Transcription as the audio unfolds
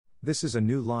This is a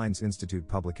New Lines Institute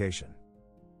publication.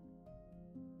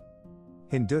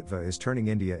 Hindutva is turning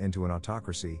India into an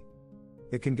autocracy.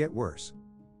 It can get worse.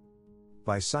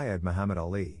 By Syed Muhammad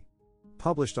Ali.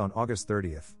 Published on August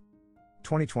 30,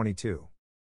 2022.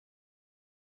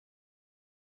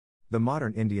 The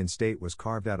modern Indian state was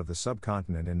carved out of the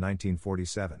subcontinent in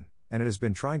 1947, and it has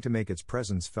been trying to make its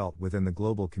presence felt within the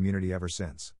global community ever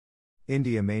since.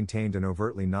 India maintained an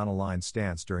overtly non-aligned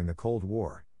stance during the Cold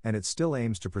War, and it still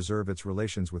aims to preserve its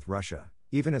relations with Russia,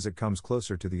 even as it comes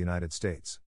closer to the United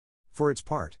States. For its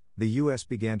part, the US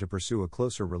began to pursue a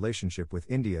closer relationship with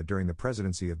India during the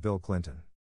presidency of Bill Clinton.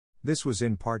 This was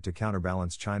in part to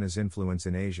counterbalance China's influence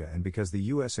in Asia and because the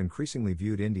US increasingly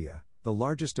viewed India, the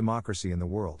largest democracy in the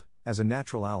world, as a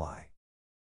natural ally.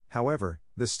 However,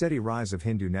 the steady rise of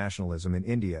Hindu nationalism in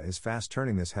India is fast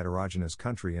turning this heterogeneous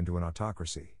country into an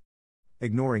autocracy.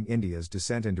 Ignoring India's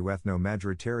descent into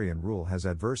ethno-majoritarian rule has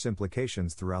adverse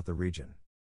implications throughout the region.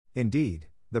 Indeed,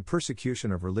 the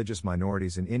persecution of religious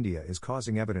minorities in India is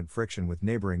causing evident friction with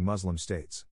neighboring Muslim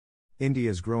states.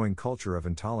 India's growing culture of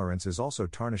intolerance is also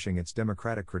tarnishing its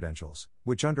democratic credentials,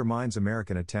 which undermines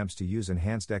American attempts to use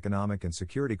enhanced economic and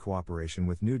security cooperation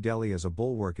with New Delhi as a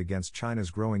bulwark against China's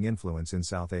growing influence in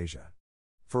South Asia.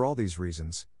 For all these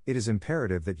reasons, it is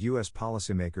imperative that U.S.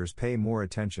 policymakers pay more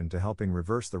attention to helping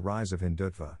reverse the rise of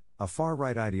Hindutva, a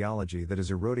far-right ideology that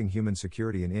is eroding human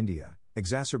security in India,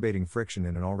 exacerbating friction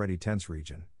in an already tense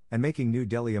region, and making New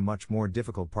Delhi a much more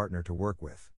difficult partner to work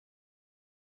with.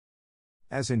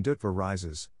 As Hindutva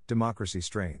rises, democracy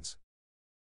strains.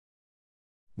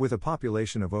 With a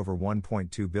population of over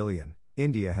 1.2 billion,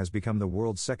 India has become the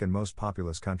world's second most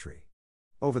populous country.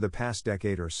 Over the past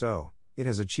decade or so, it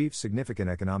has achieved significant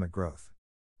economic growth.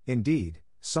 Indeed,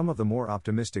 some of the more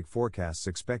optimistic forecasts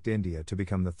expect India to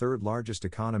become the third largest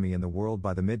economy in the world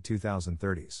by the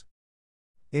mid-2030s.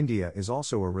 India is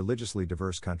also a religiously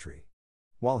diverse country.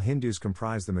 While Hindus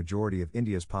comprise the majority of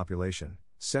India's population,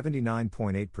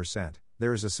 79.8%,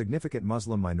 there is a significant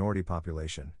Muslim minority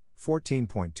population,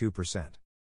 14.2%.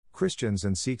 Christians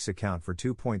and Sikhs account for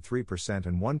 2.3%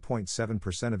 and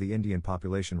 1.7% of the Indian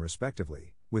population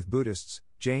respectively, with Buddhists,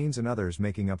 Jains and others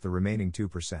making up the remaining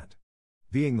 2%.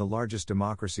 Being the largest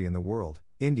democracy in the world,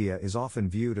 India is often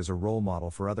viewed as a role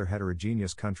model for other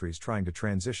heterogeneous countries trying to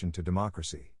transition to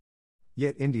democracy.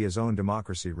 Yet India's own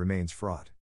democracy remains fraught.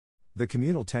 The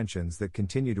communal tensions that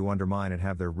continue to undermine it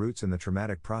have their roots in the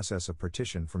traumatic process of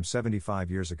partition from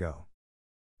 75 years ago.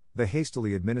 The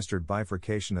hastily administered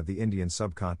bifurcation of the Indian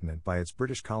subcontinent by its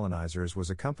British colonizers was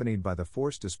accompanied by the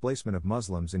forced displacement of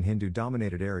Muslims in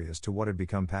Hindu-dominated areas to what had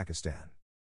become Pakistan.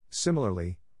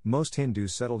 Similarly, most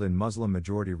Hindus settled in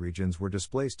Muslim-majority regions were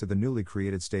displaced to the newly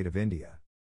created state of India.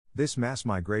 This mass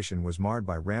migration was marred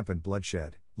by rampant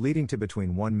bloodshed, leading to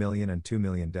between 1 million and 2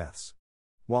 million deaths.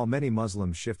 While many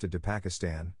Muslims shifted to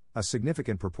Pakistan, a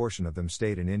significant proportion of them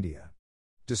stayed in India.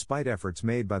 Despite efforts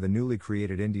made by the newly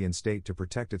created Indian state to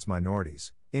protect its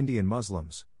minorities, Indian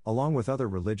Muslims, along with other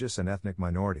religious and ethnic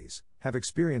minorities, have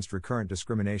experienced recurrent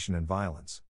discrimination and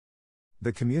violence.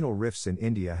 The communal rifts in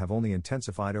India have only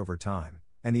intensified over time,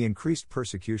 and the increased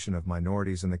persecution of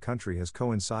minorities in the country has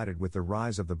coincided with the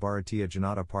rise of the Bharatiya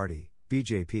Janata Party,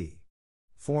 BJP.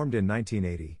 Formed in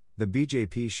 1980, the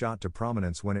BJP shot to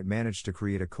prominence when it managed to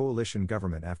create a coalition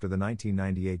government after the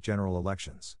 1998 general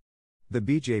elections. The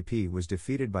BJP was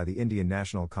defeated by the Indian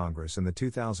National Congress in the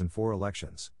 2004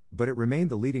 elections, but it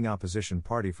remained the leading opposition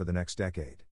party for the next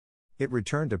decade. It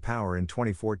returned to power in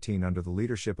 2014 under the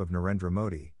leadership of Narendra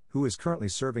Modi, who is currently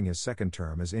serving his second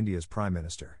term as India's Prime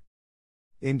Minister.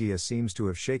 India seems to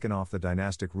have shaken off the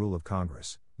dynastic rule of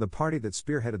Congress, the party that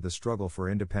spearheaded the struggle for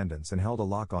independence and held a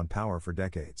lock on power for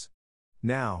decades.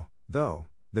 Now, though,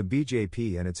 the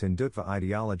BJP and its Hindutva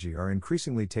ideology are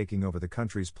increasingly taking over the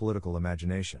country's political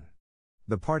imagination.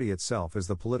 The party itself is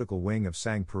the political wing of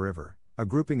Sangh Parivar, a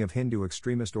grouping of Hindu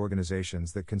extremist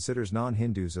organizations that considers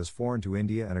non-Hindus as foreign to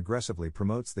India and aggressively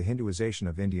promotes the Hinduization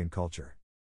of Indian culture.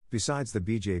 Besides the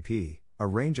BJP, a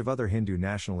range of other Hindu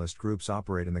nationalist groups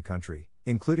operate in the country,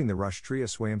 including the Rashtriya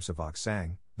Swayamsevak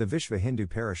Sangh, the Vishva Hindu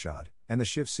Parishad, and the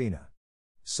Shiv Sena.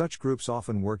 Such groups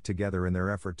often work together in their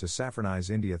effort to saffronize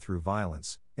India through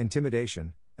violence,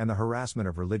 intimidation, and the harassment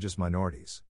of religious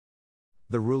minorities.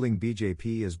 The ruling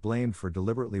BJP is blamed for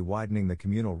deliberately widening the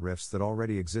communal rifts that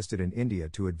already existed in India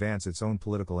to advance its own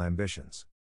political ambitions.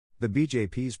 The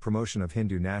BJP's promotion of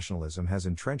Hindu nationalism has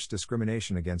entrenched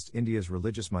discrimination against India's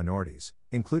religious minorities,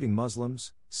 including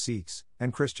Muslims, Sikhs,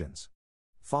 and Christians.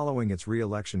 Following its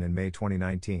re-election in May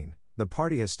 2019, the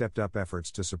party has stepped up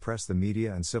efforts to suppress the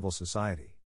media and civil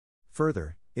society.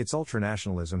 Further, its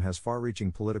ultranationalism has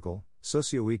far-reaching political,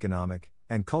 socio-economic,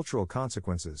 and cultural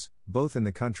consequences, both in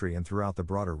the country and throughout the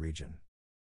broader region.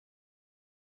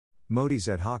 Modi's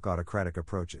ad hoc autocratic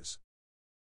approaches.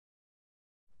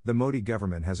 The Modi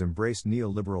government has embraced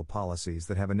neoliberal policies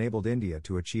that have enabled India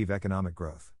to achieve economic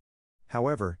growth.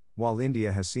 However, while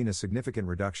India has seen a significant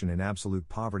reduction in absolute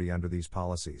poverty under these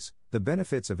policies, the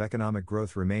benefits of economic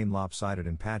growth remain lopsided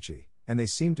and patchy, and they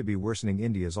seem to be worsening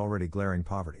India's already glaring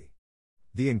poverty.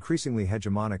 The increasingly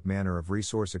hegemonic manner of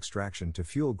resource extraction to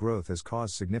fuel growth has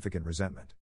caused significant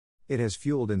resentment. It has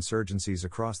fueled insurgencies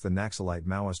across the Naxalite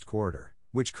Maoist corridor,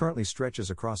 which currently stretches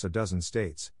across a dozen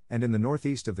states, and in the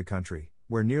northeast of the country,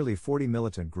 where nearly 40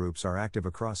 militant groups are active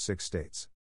across 6 states.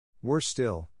 Worse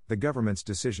still, the government's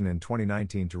decision in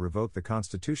 2019 to revoke the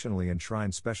constitutionally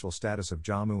enshrined special status of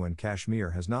Jammu and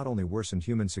Kashmir has not only worsened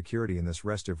human security in this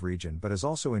restive region but has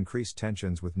also increased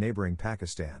tensions with neighboring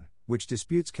Pakistan, which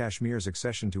disputes Kashmir's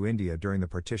accession to India during the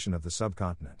partition of the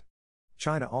subcontinent.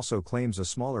 China also claims a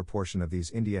smaller portion of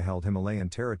these India-held Himalayan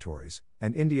territories,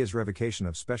 and India's revocation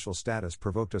of special status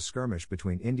provoked a skirmish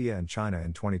between India and China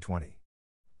in 2020.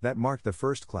 That marked the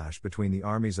first clash between the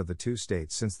armies of the two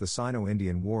states since the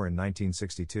Sino-Indian War in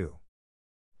 1962.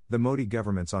 The Modi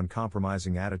government's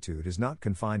uncompromising attitude is not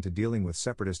confined to dealing with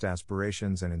separatist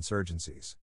aspirations and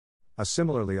insurgencies. A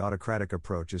similarly autocratic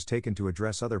approach is taken to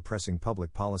address other pressing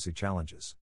public policy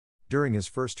challenges. During his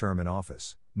first term in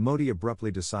office, Modi abruptly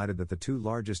decided that the two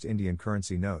largest Indian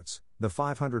currency notes, the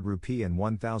 500 rupee and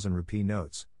 1000 rupee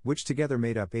notes, which together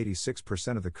made up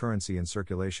 86% of the currency in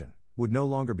circulation, would no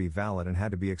longer be valid and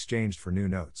had to be exchanged for new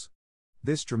notes.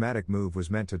 This dramatic move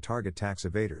was meant to target tax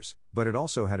evaders, but it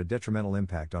also had a detrimental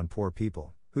impact on poor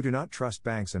people, who do not trust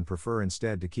banks and prefer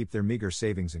instead to keep their meager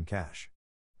savings in cash.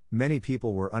 Many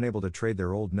people were unable to trade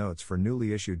their old notes for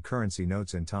newly issued currency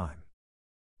notes in time.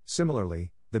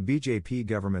 Similarly, the BJP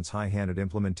government's high-handed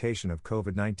implementation of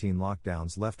COVID-19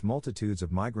 lockdowns left multitudes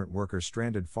of migrant workers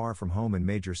stranded far from home in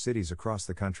major cities across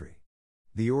the country.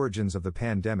 The origins of the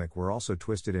pandemic were also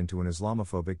twisted into an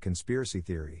Islamophobic conspiracy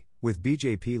theory, with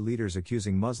BJP leaders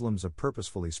accusing Muslims of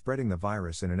purposefully spreading the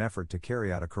virus in an effort to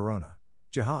carry out a corona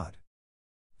jihad.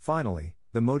 Finally,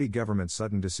 the Modi government's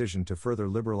sudden decision to further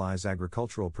liberalize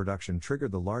agricultural production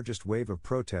triggered the largest wave of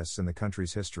protests in the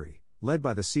country's history, led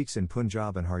by the Sikhs in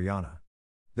Punjab and Haryana.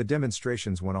 The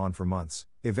demonstrations went on for months,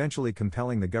 eventually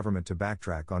compelling the government to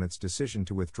backtrack on its decision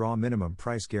to withdraw minimum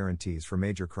price guarantees for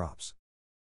major crops.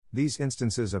 These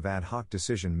instances of ad hoc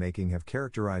decision-making have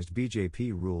characterized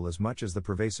BJP rule as much as the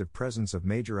pervasive presence of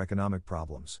major economic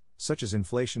problems, such as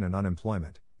inflation and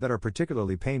unemployment, that are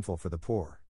particularly painful for the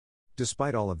poor.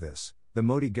 Despite all of this, the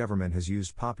Modi government has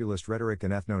used populist rhetoric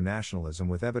and ethno-nationalism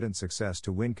with evident success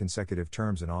to win consecutive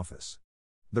terms in office.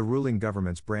 The ruling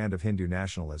government's brand of Hindu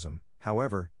nationalism,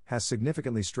 however, has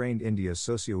significantly strained India's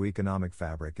socio-economic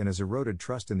fabric and has eroded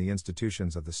trust in the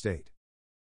institutions of the state.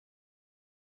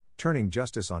 Turning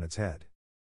justice on its head.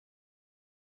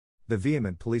 The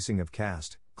vehement policing of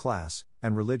caste, class,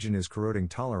 and religion is corroding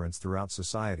tolerance throughout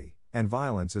society, and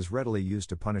violence is readily used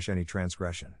to punish any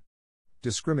transgression.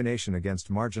 Discrimination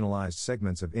against marginalized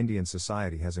segments of Indian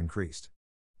society has increased.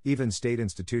 Even state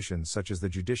institutions such as the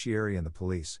judiciary and the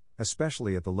police,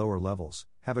 especially at the lower levels,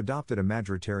 have adopted a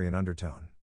majoritarian undertone.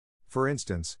 For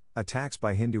instance, attacks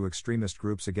by Hindu extremist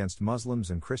groups against Muslims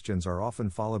and Christians are often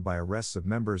followed by arrests of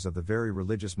members of the very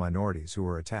religious minorities who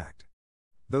were attacked.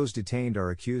 Those detained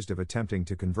are accused of attempting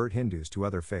to convert Hindus to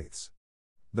other faiths.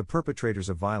 The perpetrators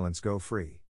of violence go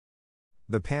free.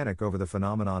 The panic over the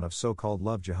phenomenon of so-called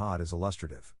love jihad is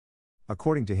illustrative.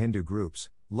 According to Hindu groups,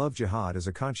 love jihad is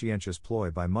a conscientious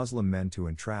ploy by Muslim men to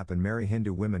entrap and marry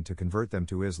Hindu women to convert them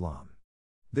to Islam.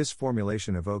 This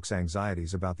formulation evokes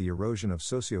anxieties about the erosion of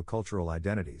socio-cultural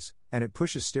identities, and it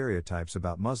pushes stereotypes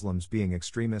about Muslims being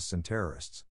extremists and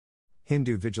terrorists.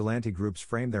 Hindu vigilante groups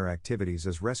frame their activities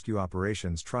as rescue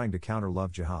operations trying to counter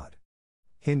love jihad.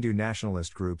 Hindu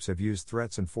nationalist groups have used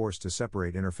threats and force to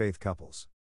separate interfaith couples.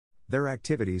 Their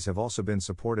activities have also been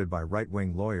supported by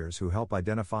right-wing lawyers who help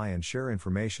identify and share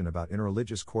information about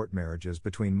interreligious court marriages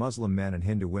between Muslim men and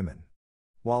Hindu women.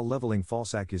 While leveling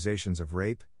false accusations of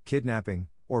rape, kidnapping,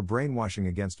 or brainwashing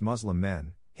against Muslim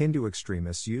men, Hindu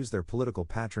extremists use their political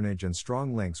patronage and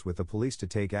strong links with the police to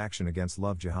take action against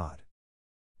love jihad.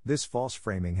 This false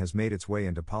framing has made its way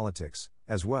into politics,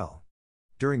 as well.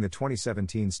 During the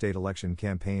 2017 state election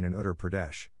campaign in Uttar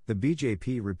Pradesh, the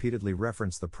BJP repeatedly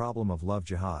referenced the problem of love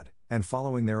jihad, and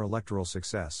following their electoral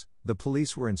success, the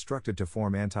police were instructed to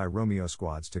form anti-Romeo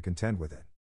squads to contend with it.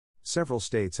 Several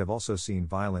states have also seen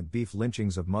violent beef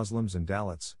lynchings of Muslims and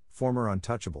Dalits, former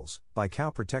untouchables, by cow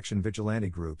protection vigilante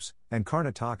groups, and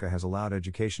Karnataka has allowed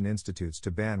education institutes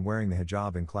to ban wearing the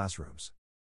hijab in classrooms.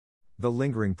 The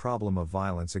lingering problem of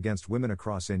violence against women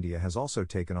across India has also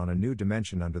taken on a new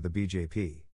dimension under the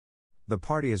BJP. The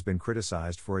party has been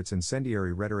criticized for its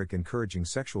incendiary rhetoric encouraging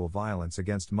sexual violence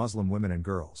against Muslim women and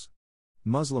girls.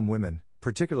 Muslim women,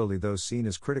 particularly those seen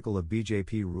as critical of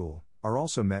BJP rule, are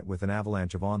also met with an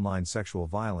avalanche of online sexual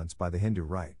violence by the Hindu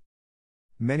right.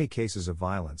 Many cases of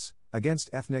violence,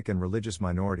 against ethnic and religious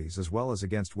minorities as well as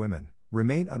against women,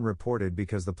 remain unreported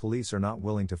because the police are not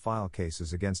willing to file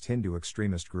cases against Hindu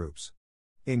extremist groups.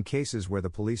 In cases where the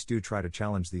police do try to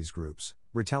challenge these groups,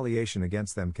 retaliation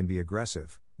against them can be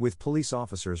aggressive, with police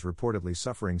officers reportedly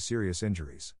suffering serious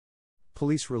injuries.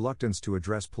 Police reluctance to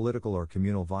address political or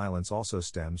communal violence also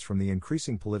stems from the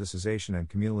increasing politicization and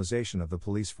communalization of the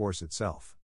police force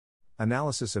itself.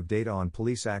 Analysis of data on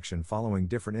police action following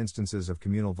different instances of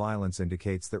communal violence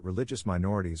indicates that religious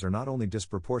minorities are not only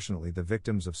disproportionately the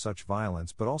victims of such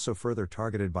violence but also further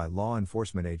targeted by law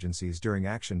enforcement agencies during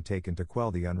action taken to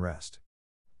quell the unrest.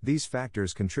 These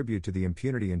factors contribute to the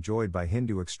impunity enjoyed by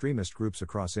Hindu extremist groups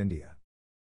across India.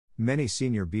 Many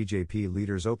senior BJP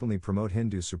leaders openly promote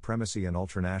Hindu supremacy and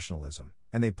ultranationalism,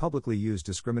 and they publicly use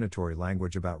discriminatory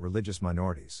language about religious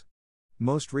minorities.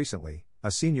 Most recently,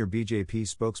 a senior BJP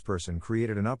spokesperson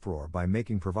created an uproar by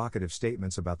making provocative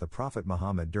statements about the Prophet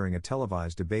Muhammad during a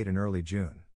televised debate in early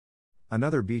June.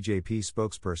 Another BJP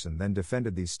spokesperson then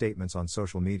defended these statements on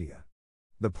social media.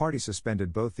 The party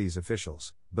suspended both these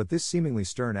officials, but this seemingly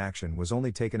stern action was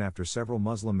only taken after several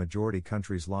Muslim-majority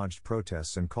countries lodged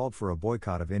protests and called for a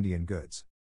boycott of Indian goods.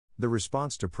 The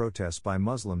response to protests by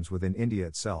Muslims within India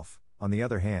itself, on the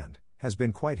other hand, has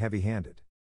been quite heavy-handed.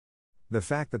 The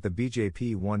fact that the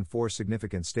BJP won 4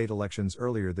 significant state elections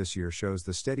earlier this year shows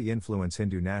the steady influence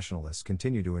Hindu nationalists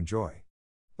continue to enjoy.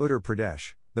 Uttar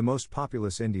Pradesh, the most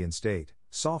populous Indian state,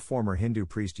 saw former Hindu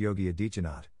priest Yogi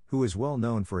Adityanath, who is well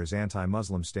known for his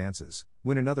anti-Muslim stances,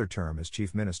 win another term as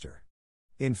chief minister.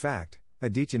 In fact,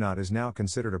 Adityanath is now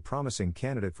considered a promising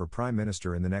candidate for prime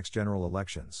minister in the next general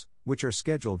elections, which are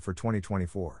scheduled for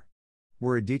 2024.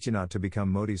 Were Adityanath to become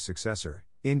Modi's successor,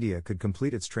 India could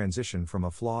complete its transition from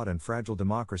a flawed and fragile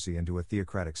democracy into a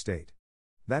theocratic state.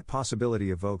 That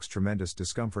possibility evokes tremendous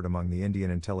discomfort among the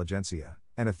Indian intelligentsia,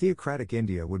 and a theocratic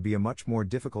India would be a much more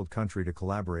difficult country to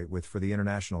collaborate with for the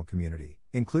international community,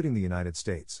 including the United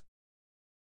States.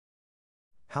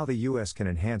 How the U.S. can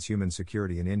enhance human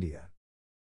security in India.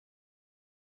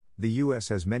 The U.S.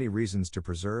 has many reasons to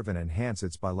preserve and enhance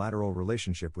its bilateral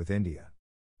relationship with India.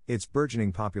 Its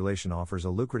burgeoning population offers a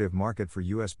lucrative market for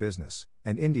U.S. business,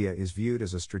 and India is viewed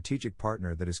as a strategic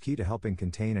partner that is key to helping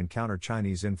contain and counter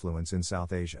Chinese influence in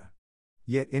South Asia.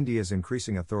 Yet India's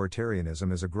increasing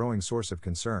authoritarianism is a growing source of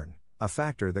concern, a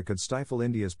factor that could stifle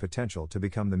India's potential to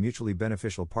become the mutually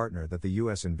beneficial partner that the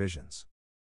U.S. envisions.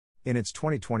 In its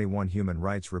 2021 Human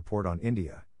Rights Report on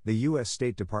India, the U.S.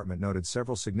 State Department noted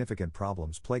several significant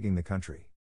problems plaguing the country.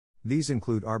 These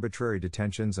include arbitrary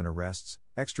detentions and arrests,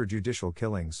 extrajudicial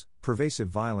killings, pervasive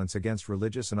violence against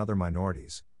religious and other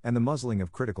minorities, and the muzzling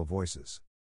of critical voices.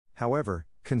 However,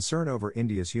 concern over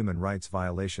India's human rights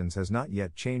violations has not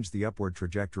yet changed the upward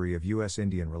trajectory of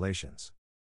U.S.-Indian relations.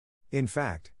 In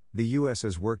fact, the U.S.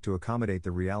 has worked to accommodate the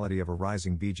reality of a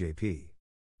rising BJP.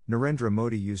 Narendra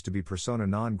Modi used to be persona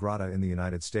non grata in the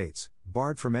United States,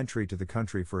 barred from entry to the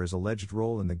country for his alleged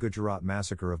role in the Gujarat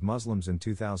massacre of Muslims in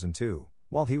 2002,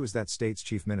 while he was that state's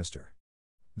chief minister.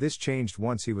 This changed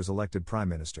once he was elected prime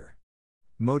minister.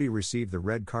 Modi received the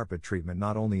red carpet treatment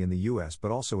not only in the US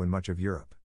but also in much of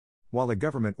Europe. While a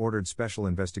government-ordered special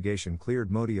investigation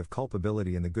cleared Modi of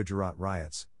culpability in the Gujarat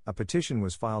riots, a petition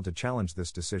was filed to challenge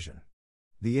this decision.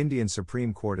 The Indian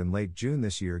Supreme Court in late June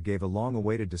this year gave a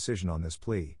long-awaited decision on this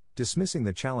plea, dismissing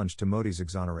the challenge to Modi's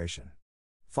exoneration.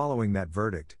 Following that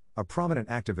verdict, a prominent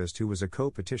activist who was a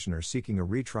co-petitioner seeking a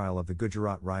retrial of the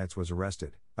Gujarat riots was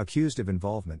arrested, accused of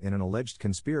involvement in an alleged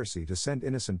conspiracy to send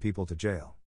innocent people to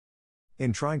jail.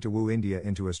 In trying to woo India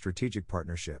into a strategic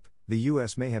partnership, the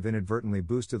US may have inadvertently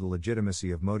boosted the legitimacy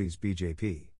of Modi's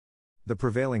BJP. The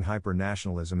prevailing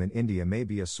hyper-nationalism in India may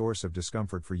be a source of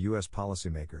discomfort for US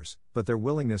policymakers, but their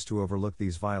willingness to overlook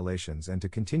these violations and to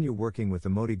continue working with the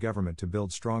Modi government to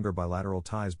build stronger bilateral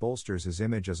ties bolsters his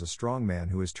image as a strong man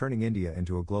who is turning India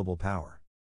into a global power.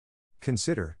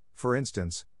 Consider, for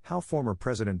instance, how former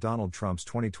President Donald Trump's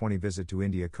 2020 visit to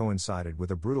India coincided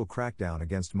with a brutal crackdown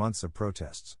against months of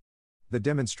protests. The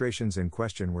demonstrations in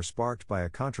question were sparked by a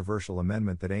controversial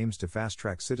amendment that aims to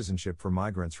fast-track citizenship for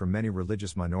migrants from many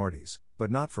religious minorities,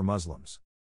 but not for Muslims.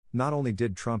 Not only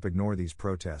did Trump ignore these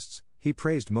protests, he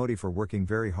praised Modi for working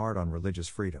very hard on religious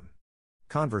freedom.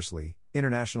 Conversely,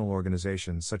 international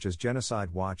organizations such as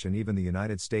Genocide Watch and even the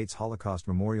United States Holocaust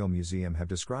Memorial Museum have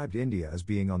described India as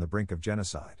being on the brink of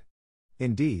genocide.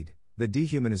 Indeed, the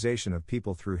dehumanization of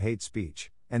people through hate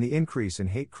speech, and the increase in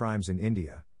hate crimes in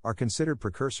India, are considered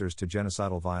precursors to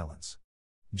genocidal violence.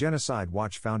 Genocide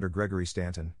Watch founder Gregory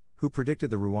Stanton, who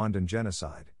predicted the Rwandan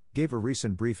genocide, gave a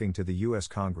recent briefing to the U.S.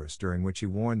 Congress during which he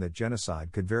warned that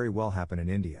genocide could very well happen in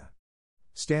India.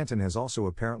 Stanton has also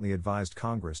apparently advised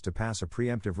Congress to pass a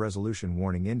preemptive resolution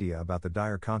warning India about the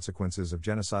dire consequences of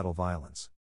genocidal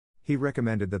violence. He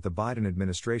recommended that the Biden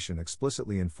administration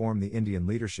explicitly inform the Indian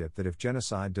leadership that if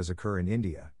genocide does occur in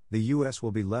India, the U.S.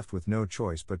 will be left with no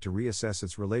choice but to reassess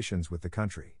its relations with the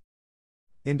country.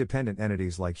 Independent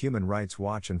entities like Human Rights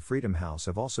Watch and Freedom House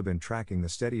have also been tracking the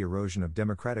steady erosion of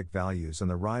democratic values and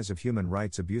the rise of human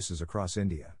rights abuses across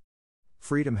India.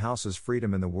 Freedom House's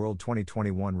Freedom in the World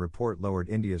 2021 report lowered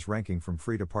India's ranking from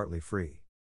free to partly free.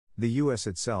 The U.S.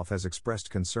 itself has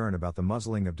expressed concern about the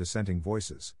muzzling of dissenting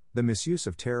voices, the misuse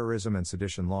of terrorism and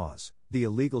sedition laws, the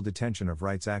illegal detention of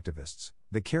rights activists,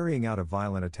 the carrying out of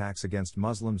violent attacks against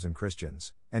Muslims and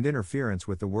Christians, and interference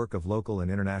with the work of local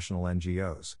and international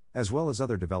NGOs, as well as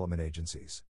other development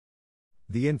agencies.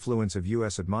 The influence of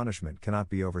U.S. admonishment cannot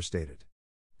be overstated.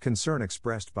 Concern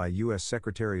expressed by U.S.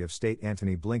 Secretary of State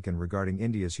Antony Blinken regarding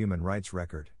India's human rights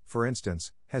record, for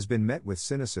instance, has been met with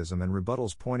cynicism and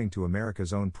rebuttals pointing to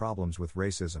America's own problems with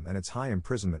racism and its high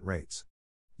imprisonment rates.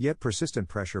 Yet persistent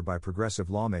pressure by progressive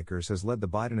lawmakers has led the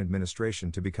Biden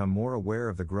administration to become more aware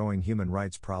of the growing human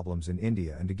rights problems in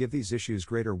India and to give these issues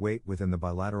greater weight within the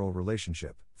bilateral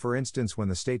relationship, for instance when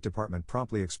the State Department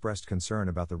promptly expressed concern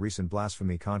about the recent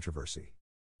blasphemy controversy.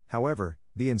 However,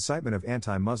 the incitement of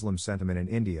anti-Muslim sentiment in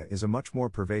India is a much more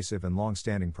pervasive and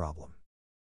long-standing problem.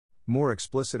 More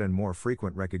explicit and more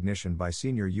frequent recognition by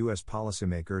senior U.S.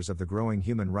 policymakers of the growing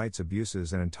human rights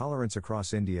abuses and intolerance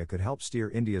across India could help steer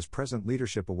India's present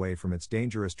leadership away from its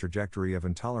dangerous trajectory of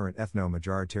intolerant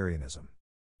ethno-majoritarianism.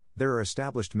 There are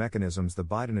established mechanisms the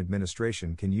Biden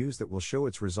administration can use that will show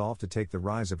its resolve to take the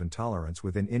rise of intolerance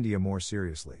within India more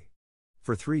seriously.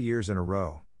 For 3 years in a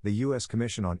row, the U.S.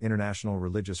 Commission on International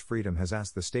Religious Freedom has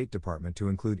asked the State Department to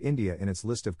include India in its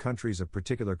list of countries of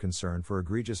particular concern for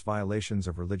egregious violations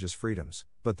of religious freedoms,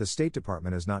 but the State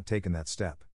Department has not taken that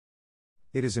step.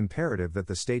 It is imperative that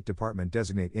the State Department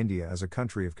designate India as a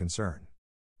country of concern.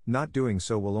 Not doing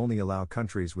so will only allow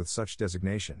countries with such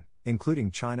designation, including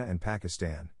China and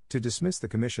Pakistan, to dismiss the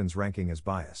Commission's ranking as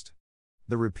biased.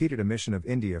 The repeated omission of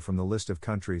India from the list of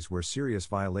countries where serious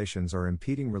violations are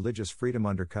impeding religious freedom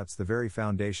undercuts the very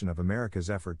foundation of America's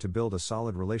effort to build a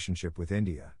solid relationship with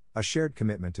India, a shared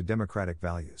commitment to democratic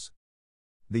values.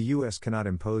 The U.S. cannot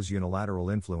impose unilateral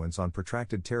influence on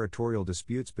protracted territorial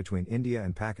disputes between India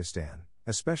and Pakistan,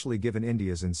 especially given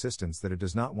India's insistence that it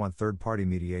does not want third-party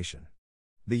mediation.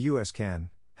 The U.S.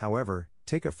 can, however,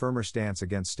 take a firmer stance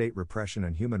against state repression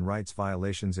and human rights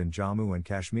violations in Jammu and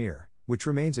Kashmir, which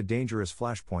remains a dangerous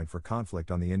flashpoint for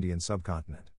conflict on the Indian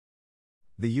subcontinent.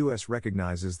 The U.S.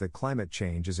 recognizes that climate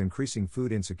change is increasing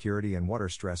food insecurity and water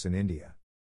stress in India.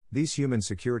 These human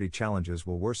security challenges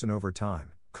will worsen over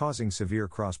time, causing severe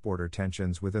cross-border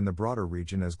tensions within the broader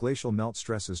region as glacial melt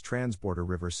stresses transborder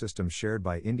river systems shared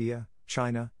by India,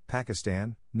 China,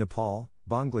 Pakistan, Nepal,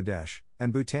 Bangladesh,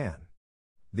 and Bhutan.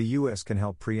 The U.S. can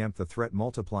help preempt the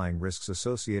threat-multiplying risks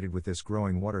associated with this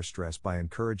growing water stress by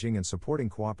encouraging and supporting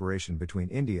cooperation between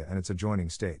India and its adjoining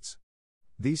states.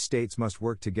 These states must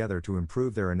work together to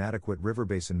improve their inadequate river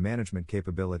basin management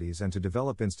capabilities and to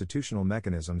develop institutional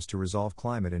mechanisms to resolve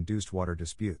climate-induced water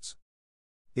disputes.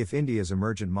 If India's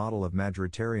emergent model of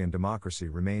majoritarian democracy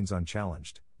remains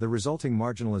unchallenged, the resulting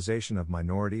marginalization of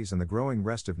minorities and the growing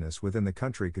restiveness within the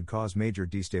country could cause major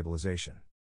destabilization.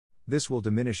 This will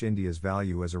diminish India's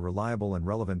value as a reliable and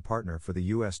relevant partner for the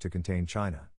U.S. to contain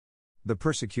China. The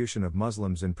persecution of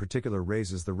Muslims in particular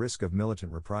raises the risk of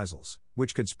militant reprisals,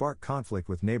 which could spark conflict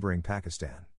with neighboring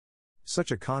Pakistan.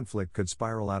 Such a conflict could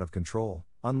spiral out of control,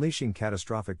 unleashing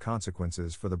catastrophic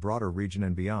consequences for the broader region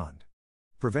and beyond.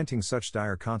 Preventing such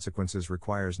dire consequences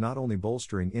requires not only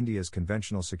bolstering India's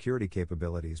conventional security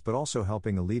capabilities but also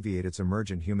helping alleviate its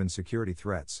emergent human security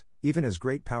threats, even as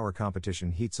great power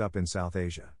competition heats up in South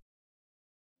Asia.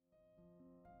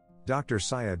 Dr.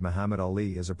 Syed Muhammad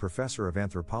Ali is a professor of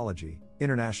anthropology,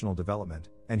 international development,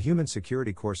 and human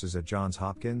security courses at Johns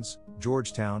Hopkins,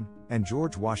 Georgetown, and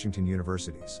George Washington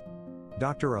Universities.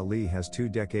 Dr. Ali has 2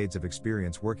 decades of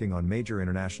experience working on major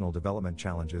international development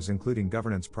challenges including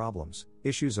governance problems,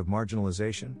 issues of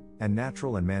marginalization, and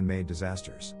natural and man-made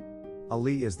disasters.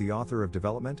 Ali is the author of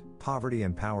Development, Poverty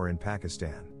and Power in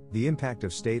Pakistan, The Impact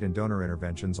of State and Donor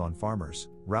Interventions on Farmers,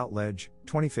 Routledge,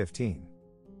 2015.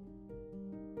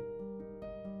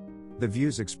 The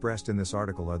views expressed in this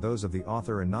article are those of the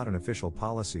author and not an official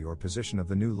policy or position of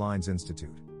the New Lines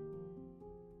Institute.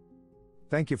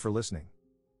 Thank you for listening.